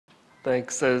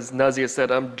Thanks. As Nazia said,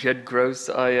 I'm Jed Gross.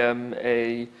 I am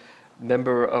a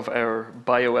member of our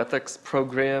bioethics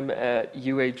program at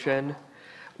UHN.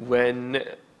 When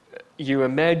you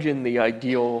imagine the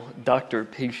ideal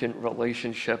doctor-patient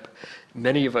relationship,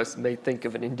 many of us may think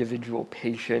of an individual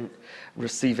patient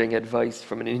receiving advice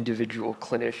from an individual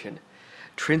clinician.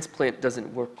 Transplant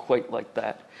doesn't work quite like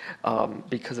that.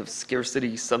 Because of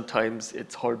scarcity, sometimes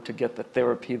it's hard to get the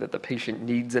therapy that the patient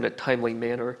needs in a timely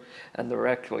manner, and there are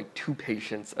actually two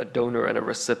patients, a donor and a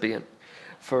recipient.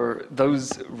 For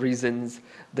those reasons,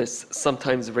 this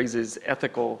sometimes raises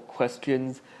ethical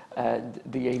questions, and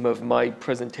the aim of my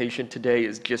presentation today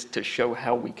is just to show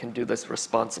how we can do this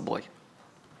responsibly.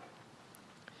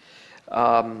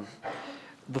 The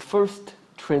first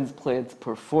transplants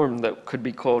performed that could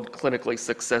be called clinically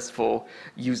successful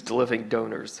used living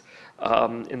donors.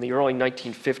 In the early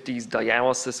 1950s,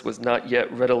 dialysis was not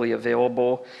yet readily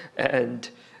available, and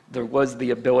there was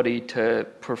the ability to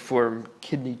perform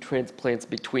kidney transplants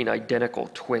between identical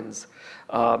twins.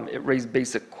 It raised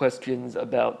basic questions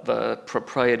about the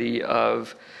propriety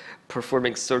of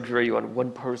performing surgery on one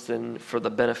person for the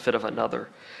benefit of another.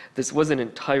 This wasn't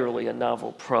entirely a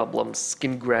novel problem.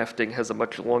 Skin grafting has a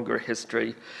much longer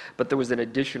history, but there was an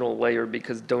additional layer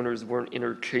because donors weren't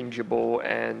interchangeable,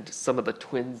 and some of the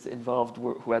twins involved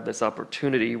who had this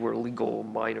opportunity were legal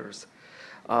minors.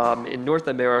 In North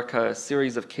America, a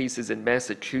series of cases in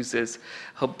Massachusetts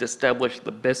helped establish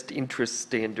the best interest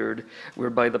standard,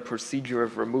 whereby the procedure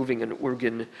of removing an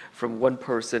organ from one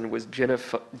person was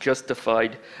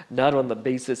justified not on the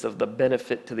basis of the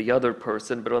benefit to the other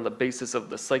person, but on the basis of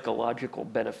the psychological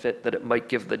benefit that it might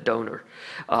give the donor.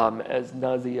 As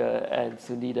Nazia and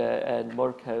Sunita and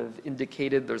Mark have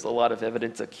indicated, there's a lot of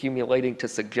evidence accumulating to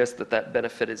suggest that that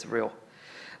benefit is real.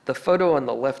 The photo on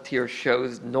the left here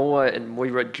shows Noah and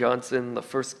Moira Johnson, the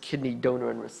first kidney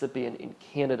donor and recipient in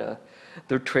Canada.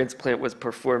 Their transplant was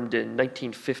performed in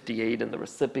 1958, and the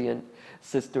recipient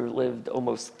sister lived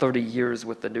almost 30 years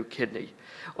with the new kidney.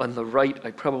 On the right,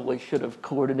 I probably should have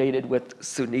coordinated with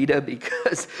Sunita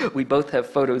because we both have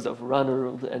photos of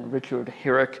Ronald and Richard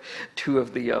Herrick, two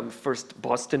of the first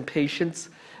Boston patients.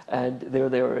 And there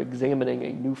they are examining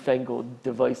a newfangled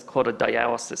device called a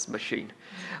dialysis machine.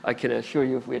 I can assure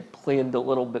you if we had planned a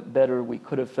little bit better, we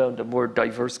could have found a more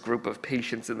diverse group of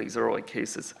patients in these early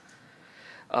cases.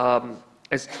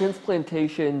 As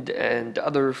transplantation and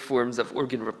other forms of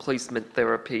organ replacement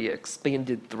therapy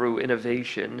expanded through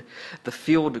innovation, the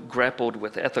field grappled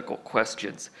with ethical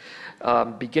questions.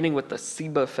 Beginning with the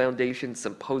SIBA Foundation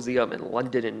Symposium in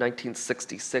London in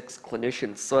 1966,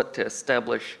 clinicians sought to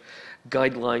establish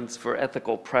guidelines for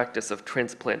ethical practice of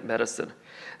transplant medicine.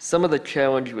 Some of the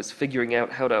challenge was figuring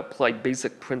out how to apply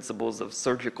basic principles of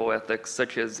surgical ethics,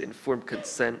 such as informed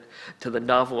consent, to the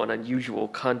novel and unusual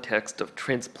context of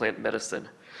transplant medicine.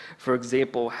 For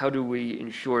example, how do we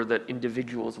ensure that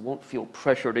individuals won't feel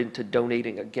pressured into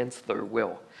donating against their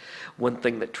will? One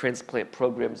thing that transplant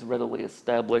programs readily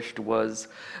established was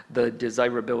the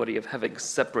desirability of having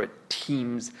separate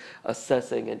teams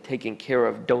assessing and taking care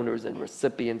of donors and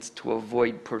recipients to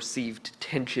avoid perceived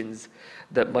tensions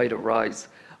that might arise.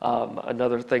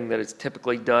 Another thing that is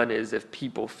typically done is if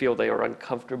people feel they are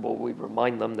uncomfortable, we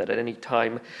remind them that at any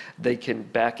time they can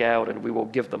back out, and we will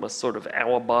give them a sort of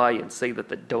alibi and say that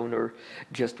the donor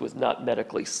just was not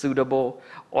medically suitable.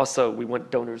 Also, we want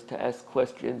donors to ask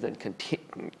questions and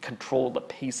control the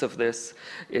pace of this.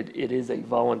 It is a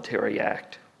voluntary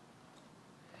act.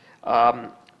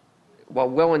 While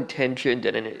well-intentioned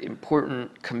and an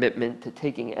important commitment to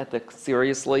taking ethics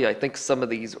seriously, I think some of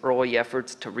these early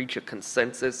efforts to reach a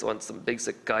consensus on some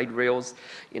basic guide rails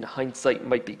in hindsight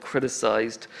might be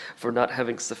criticized for not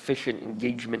having sufficient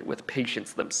engagement with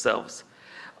patients themselves.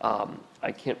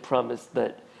 I can't promise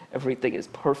that everything is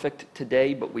perfect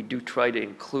today, but we do try to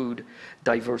include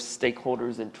diverse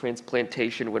stakeholders in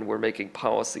transplantation when we're making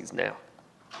policies now.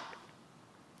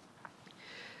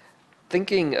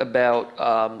 Thinking about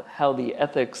how the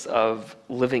ethics of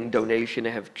living donation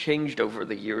have changed over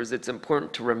the years, it's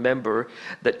important to remember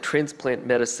that transplant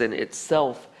medicine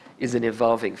itself is an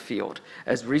evolving field.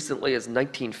 As recently as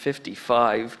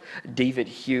 1955, David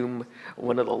Hume,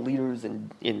 one of the leaders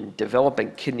in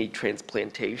developing kidney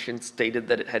transplantation, stated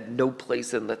that it had no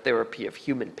place in the therapy of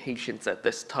human patients at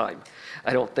this time.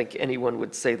 I don't think anyone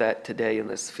would say that today in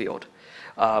this field.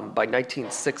 By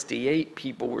 1968,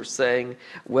 people were saying,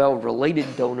 well, related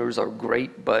donors are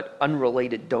great, but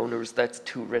unrelated donors, that's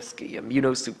too risky.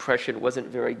 Immunosuppression wasn't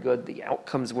very good, the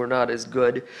outcomes were not as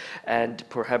good, and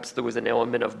perhaps there was an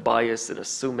element of bias in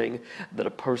assuming that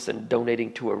a person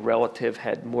donating to a relative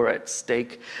had more at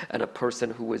stake, and a person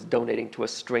who was donating to a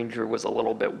stranger was a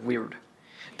little bit weird.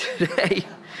 Today,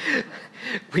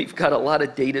 we've got a lot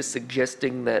of data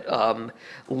suggesting that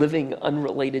living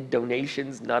unrelated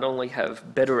donations not only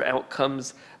have better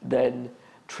outcomes than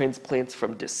transplants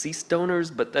from deceased donors,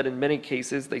 but that in many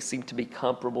cases they seem to be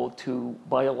comparable to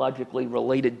biologically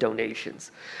related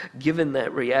donations. Given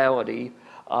that reality,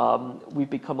 we've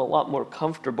become a lot more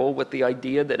comfortable with the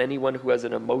idea that anyone who has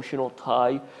an emotional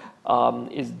tie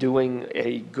is doing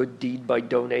a good deed by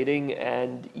donating,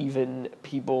 and even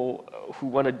people who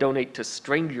want to donate to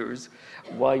strangers,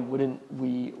 why wouldn't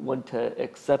we want to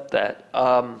accept that?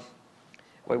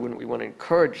 Why wouldn't we want to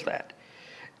encourage that?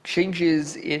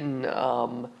 Changes in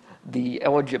the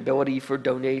eligibility for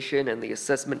donation and the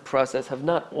assessment process have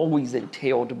not always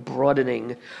entailed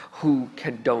broadening who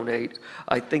can donate.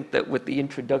 I think that with the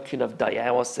introduction of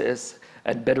dialysis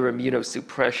and better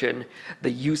immunosuppression, the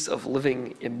use of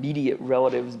living immediate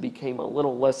relatives became a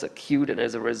little less acute, and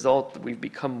as a result, we've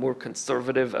become more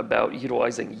conservative about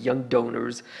utilizing young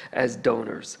donors as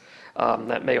donors.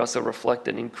 That may also reflect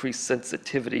an increased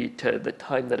sensitivity to the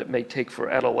time that it may take for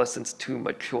adolescents to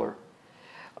mature.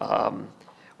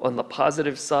 On the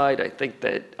positive side, I think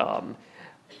that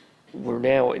we're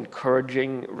now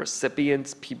encouraging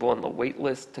recipients, people on the wait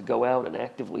list, to go out and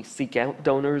actively seek out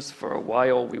donors. For a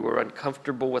while, we were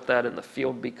uncomfortable with that in the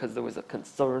field because there was a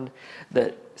concern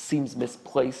that seems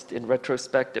misplaced in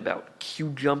retrospect about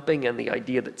queue jumping and the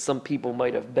idea that some people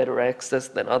might have better access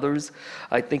than others.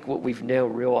 I think what we've now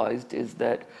realized is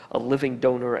that a living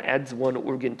donor adds one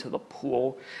organ to the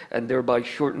pool and thereby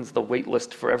shortens the wait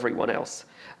list for everyone else.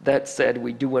 That said,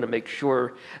 we do want to make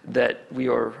sure that we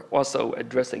are also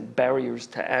addressing barriers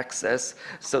to access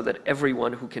so that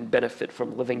everyone who can benefit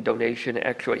from living donation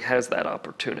actually has that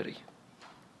opportunity.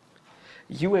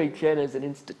 UHN as an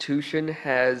institution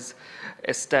has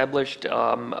established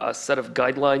a set of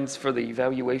guidelines for the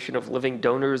evaluation of living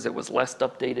donors. It was last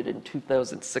updated in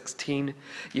 2016.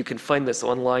 You can find this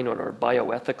online on our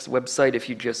bioethics website if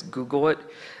you just Google it.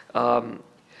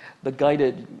 The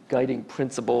guiding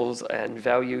principles and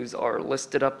values are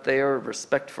listed up there.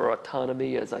 Respect for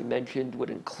autonomy, as I mentioned, would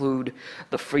include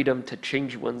the freedom to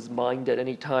change one's mind at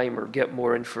any time or get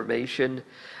more information.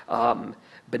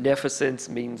 Beneficence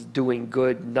means doing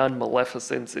good.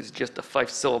 Non-maleficence is just a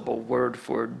 5-syllable word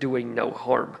for doing no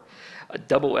harm. A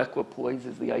double equipoise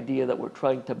is the idea that we're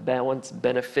trying to balance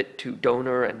benefit to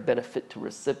donor and benefit to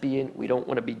recipient. We don't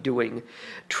want to be doing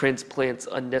transplants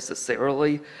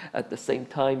unnecessarily. At the same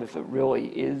time, if it really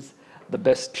is the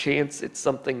best chance, it's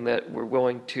something that we're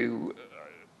willing to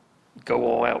go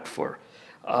all out for.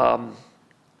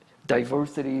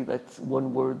 Diversity, that's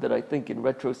one word that I think in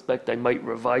retrospect I might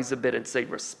revise a bit and say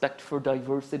respect for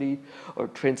diversity. Our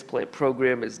transplant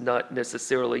program is not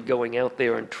necessarily going out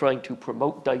there and trying to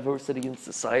promote diversity in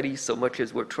society so much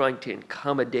as we're trying to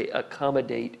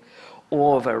accommodate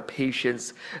all of our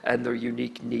patients and their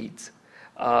unique needs.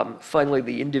 Finally,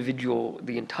 the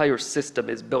entire system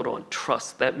is built on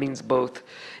trust. That means both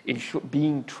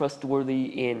being trustworthy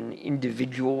in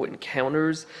individual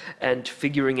encounters and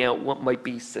figuring out what might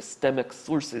be systemic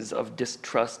sources of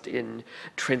distrust in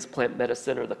transplant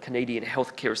medicine or the Canadian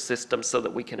healthcare system so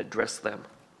that we can address them.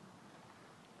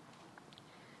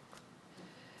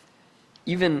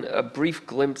 Even a brief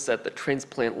glimpse at the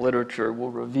transplant literature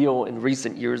will reveal in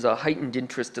recent years a heightened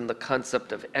interest in the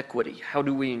concept of equity. How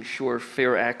do we ensure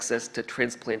fair access to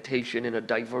transplantation in a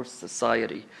diverse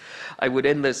society? I would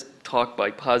end this talk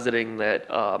by positing that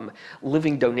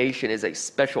living donation is a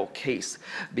special case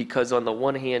because on the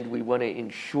one hand, we want to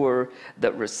ensure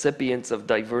that recipients of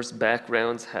diverse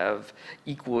backgrounds have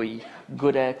equally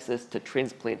good access to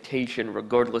transplantation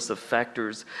regardless of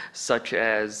factors such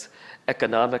as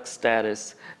economic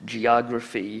status,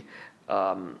 geography,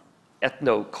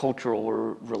 ethno-cultural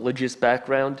or religious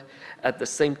background. At the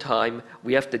same time,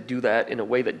 we have to do that in a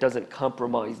way that doesn't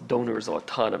compromise donors'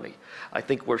 autonomy. I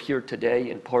think we're here today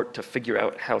in part to figure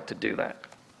out how to do that.